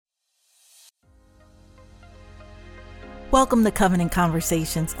Welcome to Covenant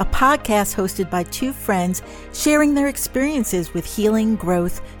Conversations, a podcast hosted by two friends sharing their experiences with healing,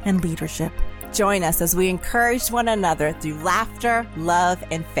 growth, and leadership. Join us as we encourage one another through laughter, love,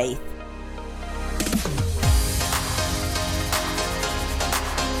 and faith.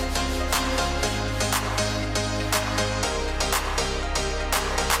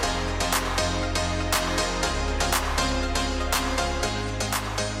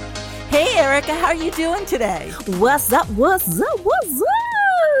 Hey, Erica, how are you doing today? What's up? What's up? What's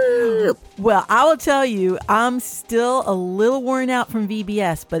up? Well, I will tell you, I'm still a little worn out from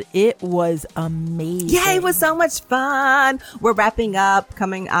VBS, but it was amazing. Yeah, it was so much fun. We're wrapping up,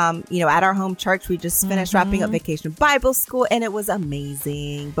 coming, at our home church. We just finished wrapping up Vacation Bible School, and it was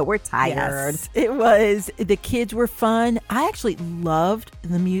amazing. But we're tired. Yes, it was. The kids were fun. I actually loved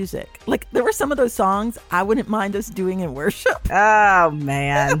the music. Like, there were some of those songs I wouldn't mind us doing in worship. Oh,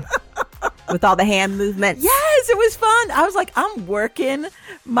 man. With all the hand movements. Yes, it was fun. I was like, I'm working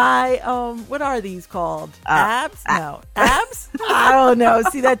my, what are these called? Abs? No. Abs? I don't know.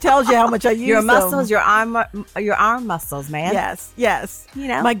 See, that tells you how much I use your muscles, them. your arm muscles, man. Yes. You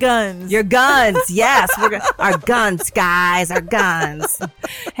know, my guns. Your guns. Yes. Our guns, guys, our guns.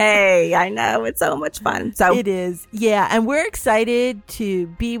 Hey, I know. It's so much fun. So it is. Yeah. And we're excited to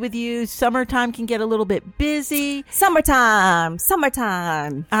be with you. Summertime can get a little bit busy. Summertime.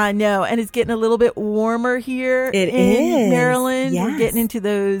 I know. And it's getting a little bit warmer here in Maryland. Yes. We're getting into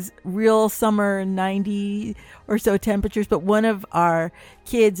those real summer 90 or so temperatures. But one of our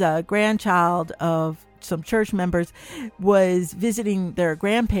kids, a grandchild of some church members, was visiting their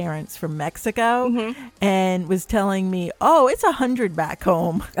grandparents from Mexico and was telling me, oh, it's 100 back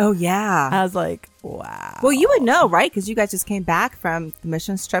home. Oh, yeah. I was like, wow. Well, you would know, right? Because you guys just came back from the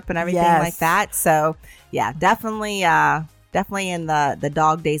missions trip and everything like that. So, yeah, definitely in the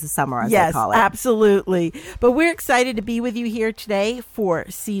dog days of summer, as they call it. Yes, absolutely. But we're excited to be with you here today for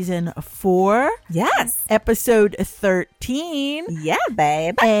season 4. Yes. Episode 13. Yeah,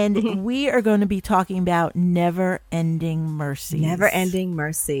 babe. And we are going to be talking about never-ending mercies. Never-ending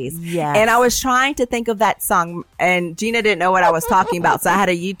mercies. Yes. And I was trying to think of that song, and Gina didn't know what I was talking about, so I had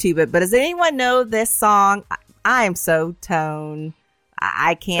to YouTube it. But does anyone know this song? I am so tone.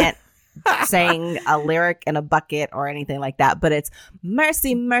 I can't saying a lyric in a bucket or anything like that, but it's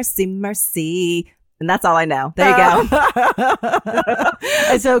mercy, mercy, mercy. And that's all I know. There you go.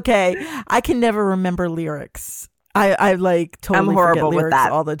 It's okay. I can never remember lyrics. I like totally I'm horrible forget lyrics with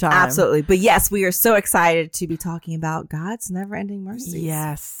that all the time. Absolutely. But yes, we are so excited to be talking about God's never ending mercies.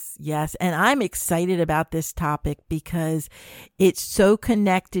 Yes. And I'm excited about this topic because it's so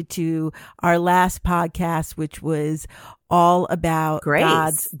connected to our last podcast, which was all about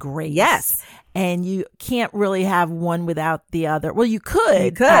God's grace. Yes. And you can't really have one without the other. Well, you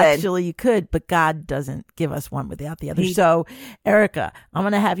could. Actually, you could, but God doesn't give us one without the other. So, Erica, I'm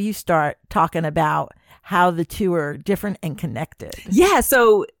going to have you start talking about how the two are different and connected. Yeah.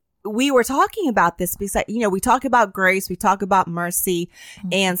 So we were talking about this because, we talk about grace, we talk about mercy,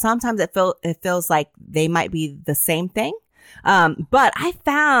 and sometimes it feels like they might be the same thing. But I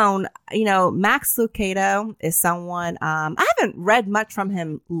found, Max Lucado is someone, I haven't read much from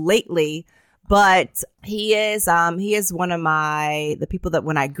him lately, but he is one of the people that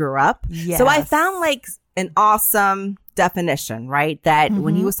when I grew up. Yes. So I found like an awesome definition, right? That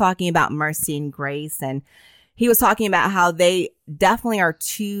when he was talking about mercy and grace, and he was talking about how they definitely are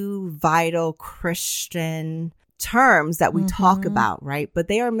two vital Christian terms that we talk about, right? But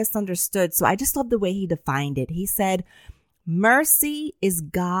they are misunderstood. So I just love the way he defined it. He said, mercy is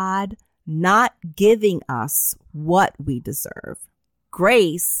God not giving us what we deserve.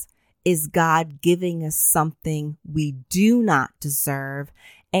 Grace is God giving us something we do not deserve.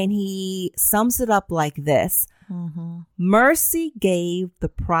 And he sums it up like this. Mercy gave the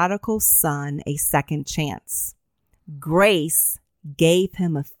prodigal son a second chance. Grace gave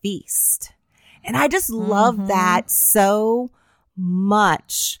him a feast. And I just love that so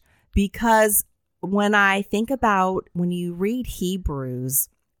much because when I think about when you read Hebrews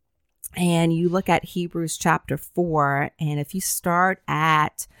and you look at Hebrews chapter 4, and if you start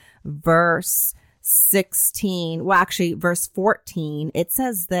at verse 16, well, actually verse 14, it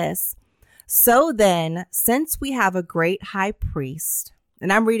says this. So then, since we have a great high priest,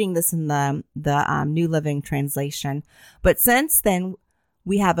 and I'm reading this in the New Living Translation, but since then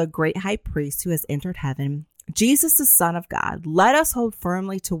we have a great high priest who has entered heaven, Jesus, the Son of God, let us hold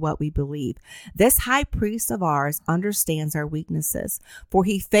firmly to what we believe. This high priest of ours understands our weaknesses, for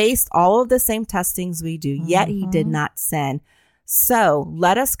he faced all of the same testings we do, yet he did not sin. So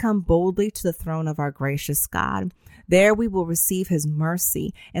let us come boldly to the throne of our gracious God. There we will receive his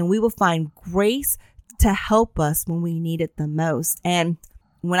mercy, and we will find grace to help us when we need it the most. And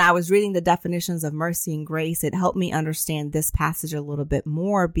when I was reading the definitions of mercy and grace, it helped me understand this passage a little bit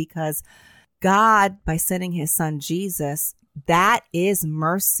more, because God, by sending his son Jesus, that is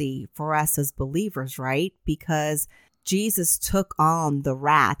mercy for us as believers, right? Because Jesus took on the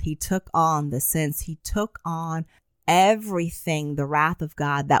wrath. He took on the sins. He took on everything, the wrath of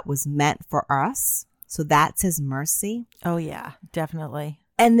God that was meant for us. So that's his mercy. Oh, yeah, definitely.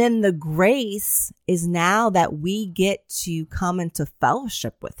 And then the grace is now that we get to come into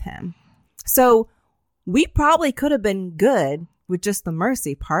fellowship with him. So we probably could have been good with just the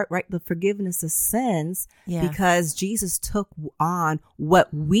mercy part, right? The forgiveness of sins, because Jesus took on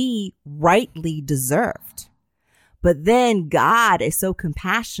what we rightly deserved. But then God is so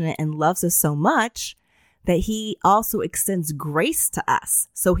compassionate and loves us so much that he also extends grace to us.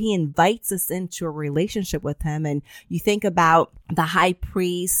 So he invites us into a relationship with him. And you think about the high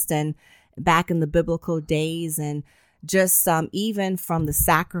priest and back in the biblical days, and just even from the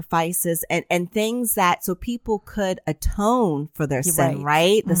sacrifices and things that so people could atone for their sin,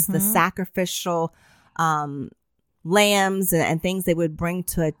 right? The sacrificial lambs and things they would bring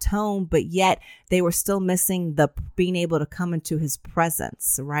to atone, but yet they were still missing the being able to come into his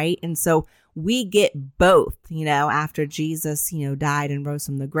presence, right? And so we get both, after Jesus, died and rose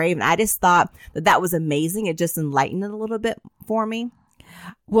from the grave. And I just thought that was amazing. It just enlightened it a little bit for me.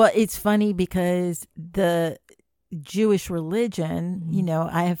 Well, it's funny because the Jewish religion,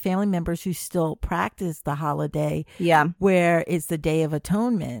 I have family members who still practice the holiday, where it's the Day of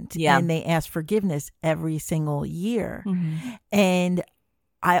Atonement, and they ask forgiveness every single year. And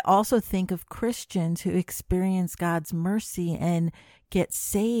I also think of Christians who experience God's mercy and get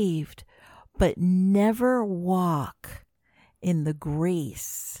saved, but never walk in the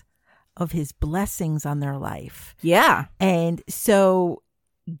grace of his blessings on their life. Yeah. And so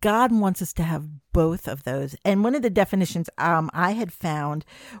God wants us to have both of those. And one of the definitions I had found,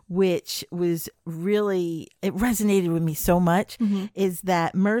 which was really, it resonated with me so much, is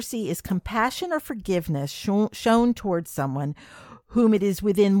that mercy is compassion or forgiveness shown towards someone whom it is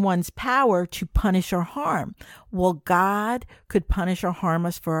within one's power to punish or harm. Well, God could punish or harm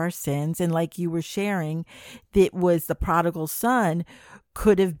us for our sins. And like you were sharing, it was the prodigal son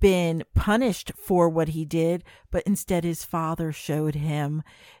could have been punished for what he did, but instead his father showed him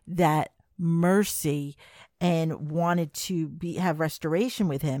that mercy and wanted to have restoration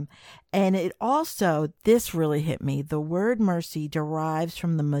with him. And it also, this really hit me, the word mercy derives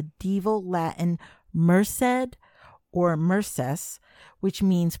from the medieval Latin merced or merces, which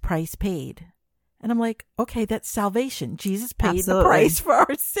means price paid. And I'm like, okay, that's salvation. Jesus paid the price for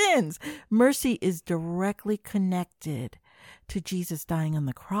our sins. Mercy is directly connected to Jesus dying on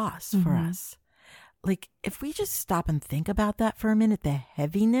the cross for us. Like, if we just stop and think about that for a minute, the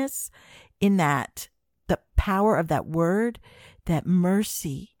heaviness in that, the power of that word, that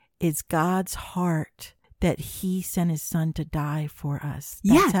mercy is God's heart, that he sent his son to die for us.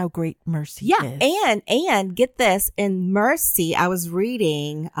 That's how great mercy is. And get this, in mercy, I was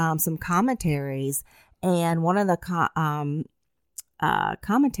reading some commentaries, and one of the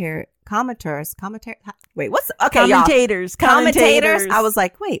commentators. I was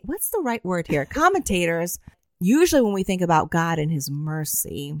like, wait, what's the right word here? Commentators. Usually when we think about God and his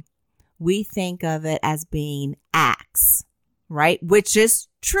mercy, we think of it as being acts, right? Which is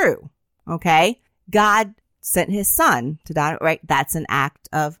true. Okay. God sent his son to die, right? That's an act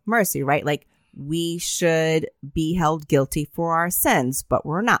of mercy, right? Like, we should be held guilty for our sins, but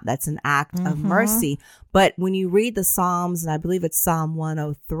we're not. That's an act of mercy. But when you read the Psalms, and I believe it's Psalm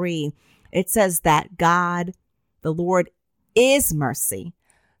 103, it says that God, the Lord, is mercy.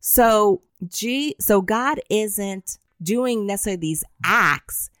 So God isn't doing necessarily these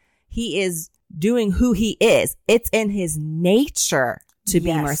acts. He is doing who he is. It's in his nature to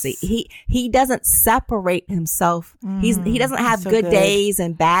be mercy. He doesn't separate himself. He doesn't have good days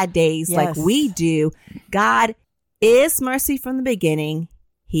and bad days like we do. God is mercy from the beginning.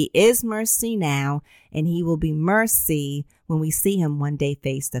 He is mercy now, and he will be mercy when we see him one day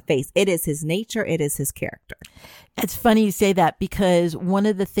face to face. It is his nature. It is his character. It's funny you say that, because one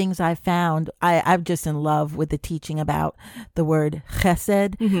of the things I found, I'm just in love with the teaching about the word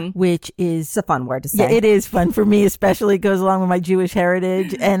chesed, which is... It's a fun word to say. Yeah, it is fun for me, especially. It goes along with my Jewish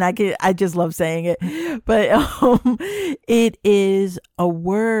heritage, and I just love saying it. But it is a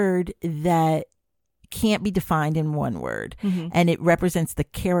word that can't be defined in one word, and it represents the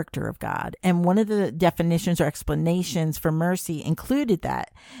character of God. And one of the definitions or explanations for mercy included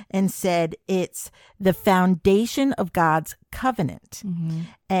that and said it's the foundation of God's covenant.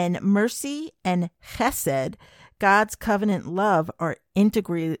 And mercy and chesed God's covenant love are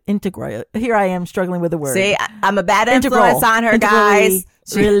integral. Here I am struggling with the word. See, I'm a bad influence on her, guys.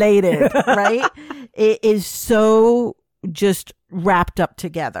 Related, right? It is so just wrapped up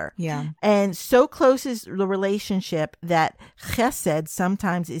together. Yeah. And so close is the relationship that chesed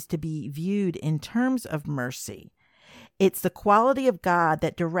sometimes is to be viewed in terms of mercy. It's the quality of God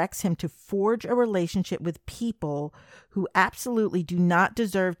that directs him to forge a relationship with people who absolutely do not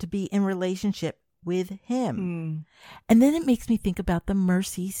deserve to be in relationship with him. And then it makes me think about the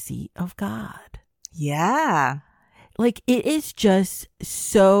mercy seat of God. Yeah. Like, it is just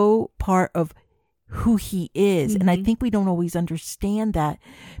so part of who he is. And I think we don't always understand that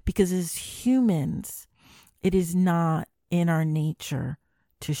because as humans, it is not in our nature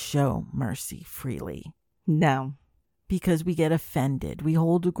to show mercy freely. No. Because we get offended. We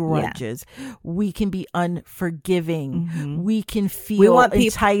hold grudges. Yeah. We can be unforgiving. We can feel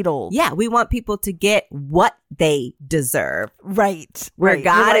entitled. Yeah, we want people to get what they deserve. Right. Where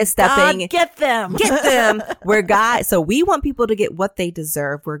God is stepping. God, get them. Get them. So we want people to get what they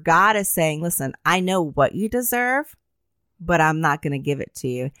deserve. Where God is saying, listen, I know what you deserve, but I'm not going to give it to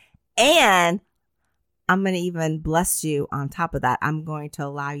you. And I'm going to even bless you on top of that. I'm going to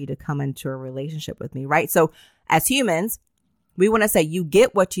allow you to come into a relationship with me, right? So as humans, we want to say, you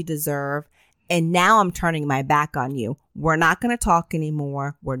get what you deserve, and now I'm turning my back on you. We're not going to talk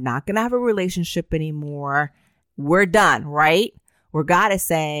anymore. We're not going to have a relationship anymore. We're done, right? Where God is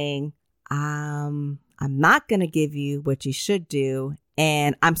saying, I'm not going to give you what you should do,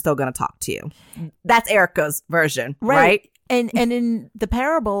 and I'm still going to talk to you. That's Erica's version, right? And in the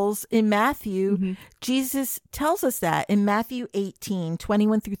parables in Matthew, Jesus tells us that in Matthew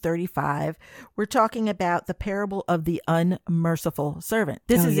 18:21-35, we're talking about the parable of the unmerciful servant.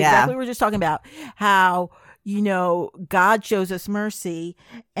 This is exactly what we're just talking about, how, God shows us mercy,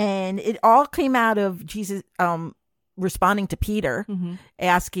 and it all came out of Jesus, responding to Peter,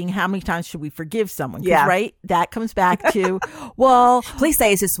 asking how many times should we forgive someone? Right? That comes back to, well, please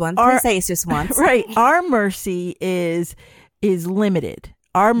say it's just once. Please say it's just once. Right. Our mercy is limited.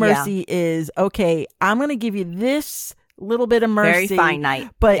 Our mercy is, okay, I'm going to give you this little bit of mercy. Very finite.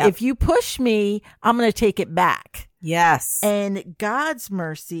 But if you push me, I'm going to take it back. Yes. And God's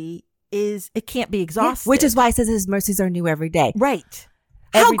mercy it can't be exhausted. Which is why it says his mercies are new every day. Right.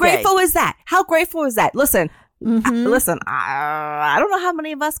 How grateful is that? How grateful is that? Listen, I don't know how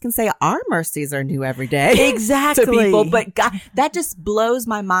many of us can say our mercies are new every day. Exactly. To people, but God, that just blows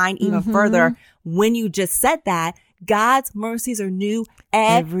my mind even further when you just said that. God's mercies are new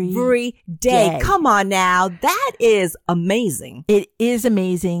every day. Come on now. That is amazing. It is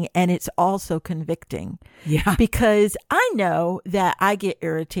amazing. And it's also convicting. Yeah. Because I know that I get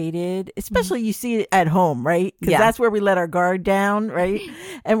irritated, especially you see it at home, right? Because that's where we let our guard down, right?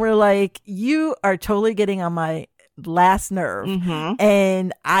 And we're like, you are totally getting on my last nerve.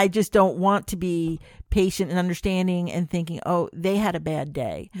 And I just don't want to be patient and understanding and thinking, oh, they had a bad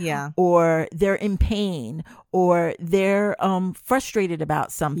day. Yeah. Or they're in pain, or they're frustrated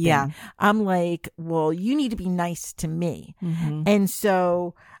about something. Yeah. I'm like, well, you need to be nice to me. And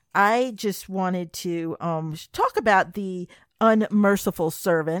so I just wanted to talk about the unmerciful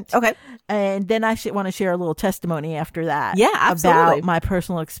servant. Okay. And then I want to share a little testimony after that. Yeah, absolutely. About my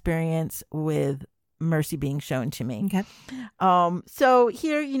personal experience with mercy being shown to me. Okay. So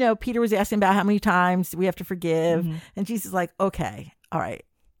here, Peter was asking about how many times we have to forgive. And Jesus is like, okay, all right.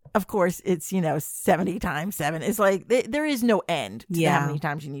 Of course, it's, 70 times 7. It's like there is no end to how many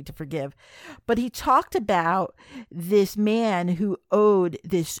times you need to forgive. But he talked about this man who owed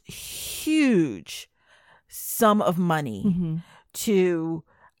this huge sum of money to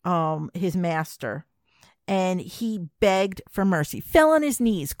his master. And he begged for mercy, fell on his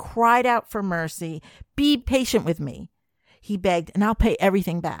knees, cried out for mercy. Be patient with me. He begged, and I'll pay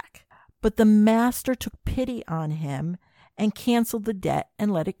everything back. But the master took pity on him and canceled the debt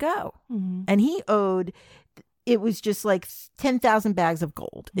and let it go. And he owed, it was just like 10,000 bags of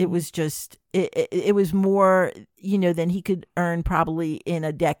gold. It was just, it was more, than he could earn probably in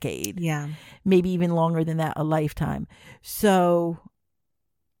a decade. Yeah. Maybe even longer than that, a lifetime. So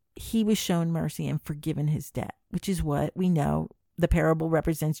he was shown mercy and forgiven his debt, which is what we know. The parable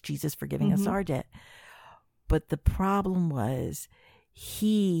represents Jesus forgiving us our debt. But the problem was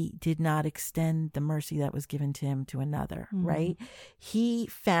he did not extend the mercy that was given to him to another, right? He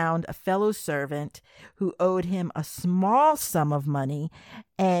found a fellow servant who owed him a small sum of money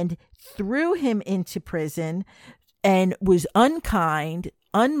and threw him into prison and was unkind,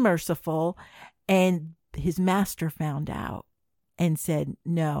 unmerciful, and his master found out and said,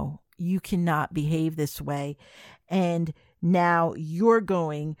 no, you cannot behave this way. And now you're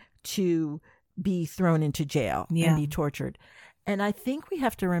going to be thrown into jail and be tortured. And I think we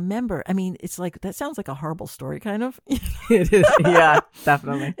have to remember, I mean, it's like, that sounds like a horrible story, kind of. It is. Yeah,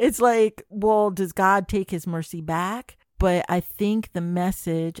 definitely. It's like, well, does God take his mercy back? But I think the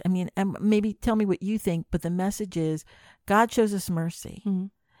message, I mean, and maybe tell me what you think, but the message is God shows us mercy. Mm-hmm.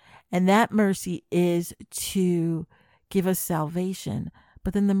 And that mercy is to give us salvation.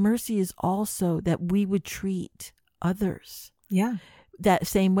 But then the mercy is also that we would treat others. Yeah. That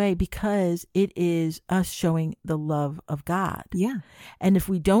same way, because it is us showing the love of God. Yeah. And if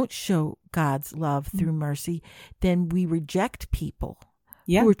we don't show God's love through mercy, then we reject people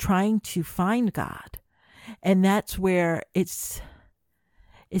who are trying to find God. And that's where it's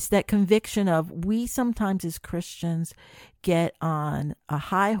that conviction of, we sometimes as Christians get on a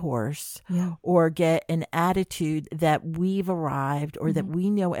high horse or get an attitude that we've arrived or that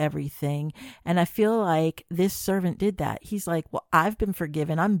we know everything. And I feel like this servant did that. He's like, well, I've been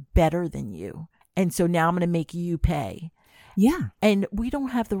forgiven. I'm better than you. And so now I'm going to make you pay. Yeah. And we don't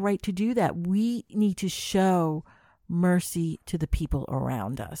have the right to do that. We need to show mercy to the people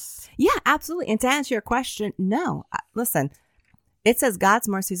around us. Yeah, absolutely. And to answer your question, no. Listen, it says God's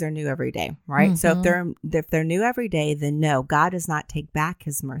mercies are new every day, right? Mm-hmm. So if they're new every day, then no, God does not take back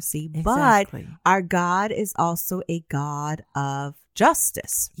his mercy. Exactly. But our God is also a God of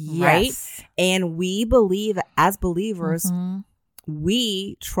justice, right? And we believe, as believers,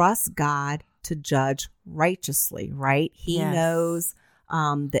 we trust God to judge righteously, right? He knows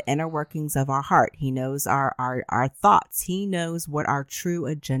the inner workings of our heart. He knows our thoughts. He knows what our true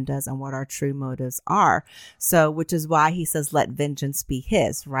agendas and what our true motives are. So, which is why he says, let vengeance be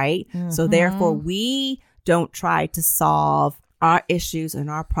his, right? So therefore we don't try to solve our issues and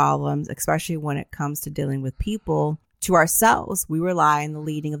our problems, especially when it comes to dealing with people, to ourselves. We rely on the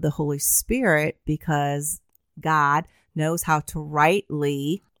leading of the Holy Spirit, because God knows how to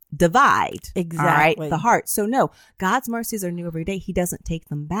rightly divide the heart. So no, God's mercies are new every day. He doesn't take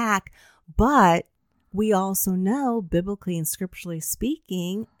them back, but we also know, biblically and scripturally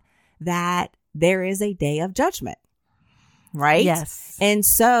speaking, that there is a day of judgment, right? Yes.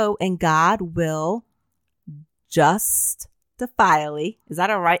 And God will justifiably, is that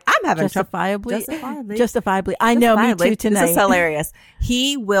all right? I'm having justifiably. I know, me too tonight. This is hilarious.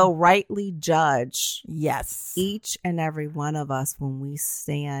 He will rightly judge each and every one of us when we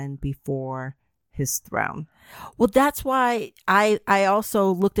stand before his throne. Well, that's why I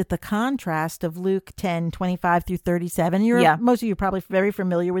also looked at the contrast of Luke 10:25 through 37. Most of you are probably very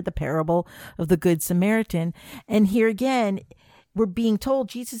familiar with the parable of the Good Samaritan. And here again, we're being told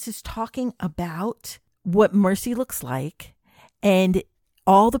Jesus is talking about what mercy looks like, and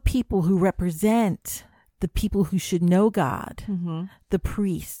all the people who represent the people who should know God, the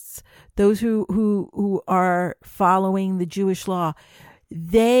priests, those who are following the Jewish law,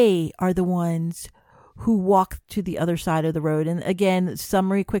 they are the ones who walk to the other side of the road. And again,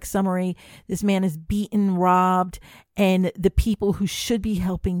 quick summary, this man is beaten, robbed, and the people who should be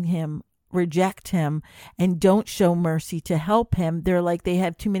helping him reject him and don't show mercy to help him. They're like, they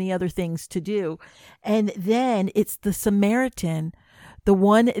have too many other things to do. And then it's the Samaritan, the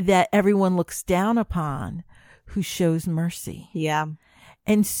one that everyone looks down upon, who shows mercy. Yeah.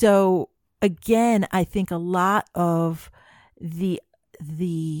 And so again, I think a lot of the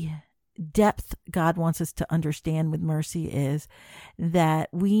depth God wants us to understand with mercy is that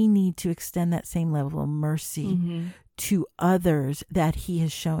we need to extend that same level of mercy to others that he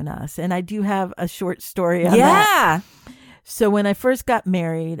has shown us. And I do have a short story on that. So when I first got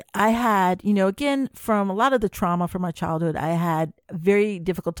married, I had, again, from a lot of the trauma from my childhood, I had a very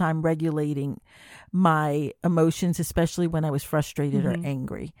difficult time regulating my emotions, especially when I was frustrated or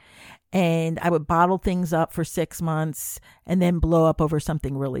angry. And I would bottle things up for 6 months and then blow up over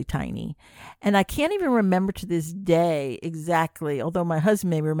something really tiny. And I can't even remember to this day exactly, although my husband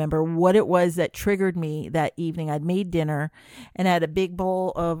may remember, what it was that triggered me that evening. I'd made dinner and I had a big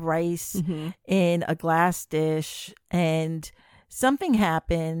bowl of rice in a glass dish, and something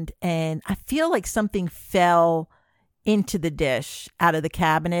happened, and I feel like something fell into the dish out of the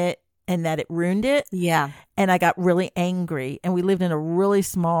cabinet, and that it ruined it. Yeah. And I got really angry. And we lived in a really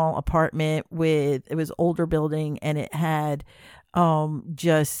small apartment it was older building, and it had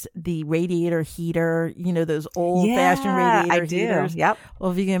just the radiator heater, those old fashioned radiator heaters. Yep.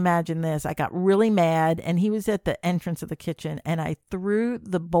 Well, if you can imagine this, I got really mad, and he was at the entrance of the kitchen, and I threw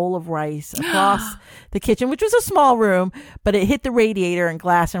the bowl of rice across the kitchen, which was a small room, but it hit the radiator and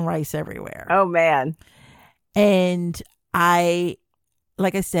glass and rice everywhere. Oh man. And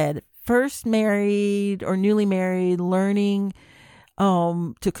like I said, first married or newly married, learning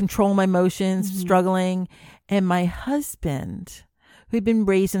to control my emotions, struggling. And my husband, who'd been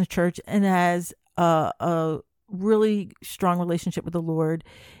raised in a church and has a really strong relationship with the Lord,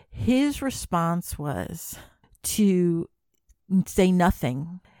 his response was to say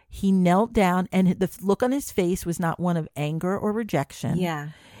nothing. He knelt down, and the look on his face was not one of anger or rejection. Yeah.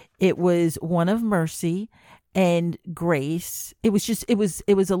 It was one of mercy and grace. It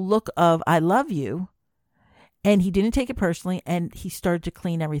was a look of, I love you. And he didn't take it personally, and he started to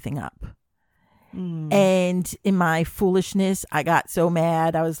clean everything up. And in my foolishness, I got so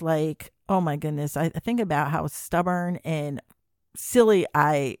mad. I was like, oh my goodness. I think about how stubborn and silly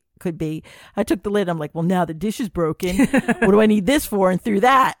I could be. I took the lid. I'm like, well, now the dish is broken. What do I need this for? And threw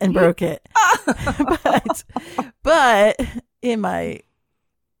that and broke it. but in my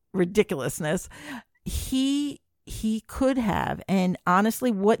ridiculousness, he could have. And honestly,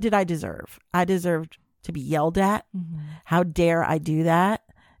 what did I deserve? I deserved to be yelled at. How dare I do that?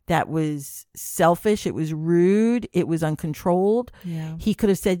 That was selfish. It was rude. It was uncontrolled. Yeah. He could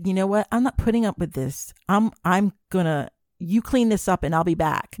have said, you know what? I'm not putting up with this. You clean this up and I'll be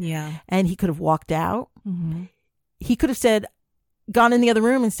back. Yeah. And he could have walked out. He could have said, gone in the other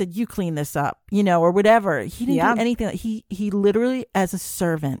room and said, you clean this up, or whatever. He didn't do anything. He literally, as a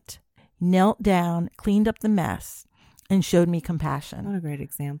servant, knelt down, cleaned up the mess, and showed me compassion. What a great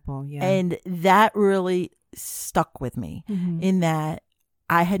example. Yeah. And that really stuck with me in that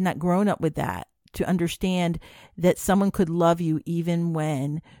I had not grown up with that, to understand that someone could love you even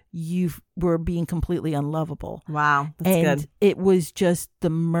when you were being completely unlovable. Wow. That's and good. It was just the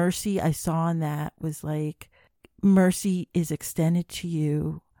mercy I saw in that was like, mercy is extended to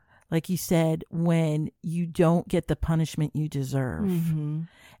you, like you said, when you don't get the punishment you deserve.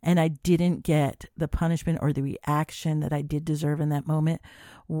 And I didn't get the punishment or the reaction that I did deserve in that moment.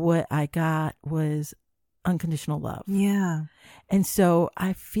 What I got was unconditional love. Yeah. And so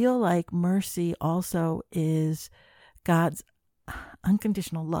I feel like mercy also is God's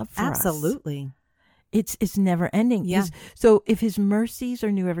unconditional love for us. Absolutely. It's never ending. Yeah. So if his mercies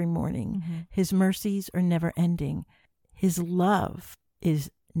are new every morning, his mercies are never ending. His love is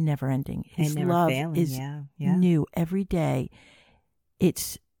never ending. His love is new every day.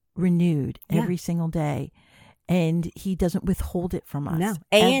 It's renewed every single day. And he doesn't withhold it from us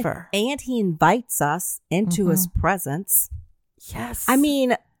ever. And he invites us into his presence. Yes. I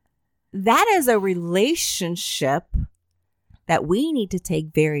mean, that is a relationship that we need to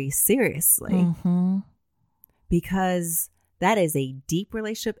take very seriously because that is a deep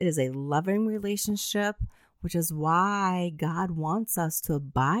relationship. It is a loving relationship, which is why God wants us to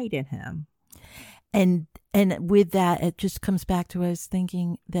abide in him. And with that, it just comes back to us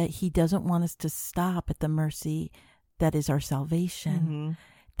thinking that he doesn't want us to stop at the mercy that is our salvation,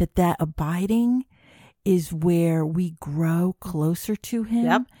 that abiding is where we grow closer to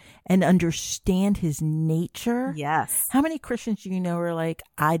him and understand his nature. Yes. How many Christians do you know are like,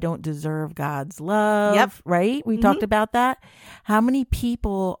 I don't deserve God's love, right? We talked about that. How many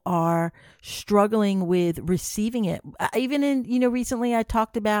people are struggling with receiving it? Even in, recently I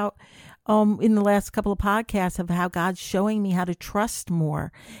talked about in the last couple of podcasts of how God's showing me how to trust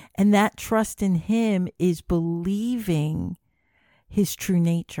more. And that trust in him is believing his true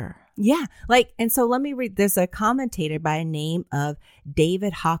nature. Yeah. And so let me read. There's a commentator by the name of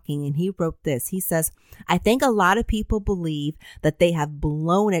David Hawking, and he wrote this. He says, I think a lot of people believe that they have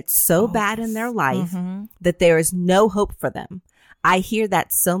blown it so bad in their life that there is no hope for them. I hear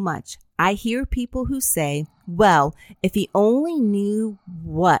that so much. I hear people who say, well, if he only knew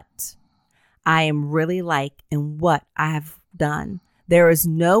what I am really like and what I have done, there is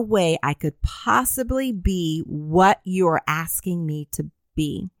no way I could possibly be what you're asking me to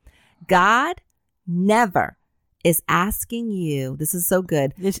be. God never is asking you. This is so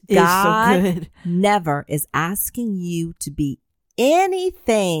good. God is so good. Never is asking you to be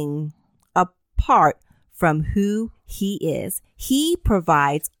anything apart from who he is. He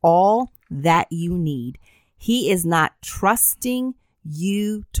provides all that you need. He is not trusting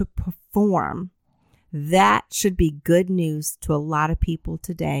you to perform. That should be good news to a lot of people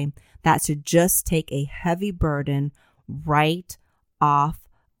today. That should just take a heavy burden right off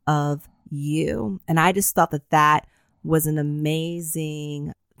of you. And I just thought that was an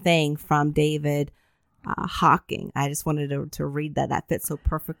amazing thing from David Hawking. I just wanted to read that. That fits so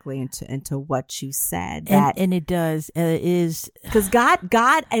perfectly into what you said. And it does. It is. Because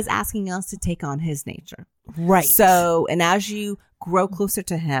God is asking us to take on his nature. Right. So, and as you grow closer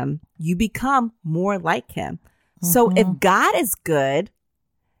to him, you become more like him. So if God is good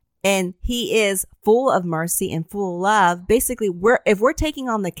and he is full of mercy and full of love, basically if we're taking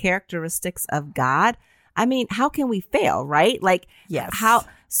on the characteristics of God, I mean, how can we fail, right? Yes.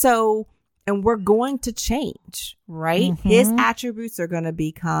 So And we're going to change, right? Mm-hmm. His attributes are going to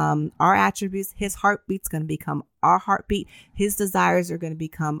become our attributes. His heartbeat's going to become our heartbeat. His desires are going to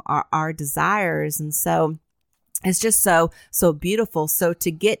become our desires. And so it's just so beautiful. So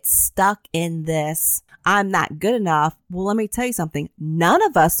to get stuck in this, I'm not good enough. Well, let me tell you something. None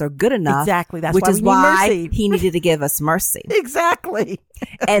of us are good enough. Exactly. That's which why is we need why mercy. he needed to give us mercy. Exactly.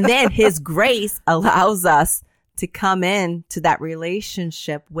 And then his grace allows us to come in to that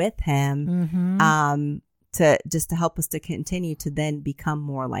relationship with him, Mm-hmm. to help us to continue to then become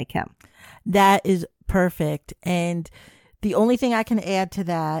more like him. That is perfect. And the only thing I can add to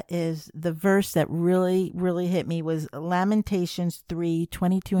that is the verse that really, really hit me was Lamentations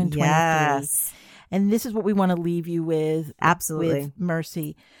 3:22 and 23. Yes. And this is what we want to leave you with. Absolutely. With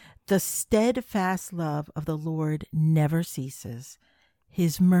mercy. The steadfast love of the Lord never ceases.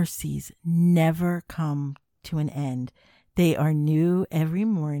 His mercies never come to an end. They are new every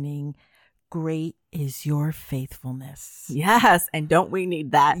morning. Great is your faithfulness. Yes. And don't we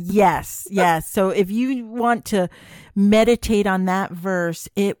need that? Yes. Yes. So if you want to meditate on that verse,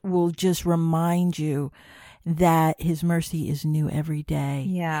 it will just remind you that his mercy is new every day.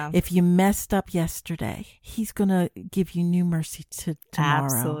 Yeah. If you messed up yesterday, he's going to give you new mercy tomorrow.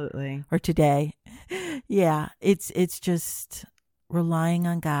 Absolutely. Or today. Yeah. It's just relying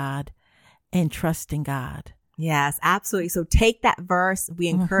on God and trusting God. Yes, absolutely. So take that verse. We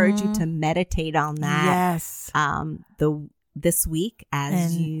encourage you to meditate on that. Yes. This week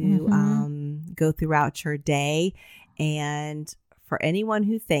as you go throughout your day. And for anyone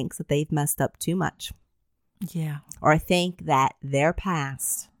who thinks that they've messed up too much. Yeah. Or think that their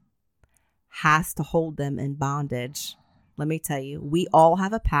past has to hold them in bondage. Let me tell you, we all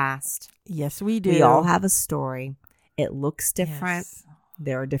have a past. Yes, we do. We all have a story. It looks different. Yes.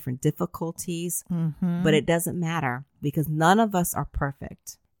 There are different difficulties, Mm-hmm. but it doesn't matter because none of us are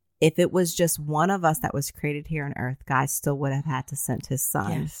perfect. If it was just one of us that was created here on earth, God still would have had to send his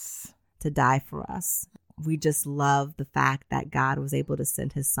son to die for us. We just love the fact that God was able to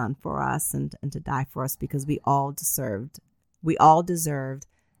send his son for us and to die for us because we all deserved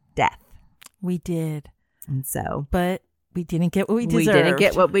death. We did. And so, but we didn't get what we deserved. We didn't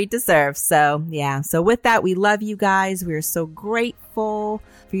get what we deserved. So, yeah. So with that, we love you guys. We are so grateful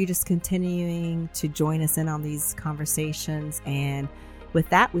for you just continuing to join us in on these conversations. And with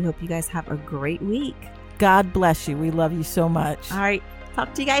that, we hope you guys have a great week. God bless you. We love you so much. All right.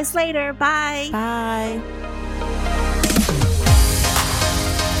 Talk to you guys later. Bye. Bye.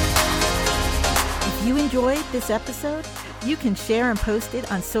 If you enjoyed this episode, you can share and post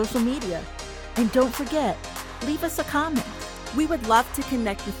it on social media. And don't forget, leave us a comment. We would love to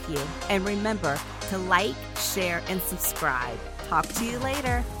connect with you. And remember to like, share, and subscribe. Talk to you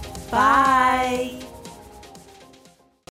later. Bye. Bye.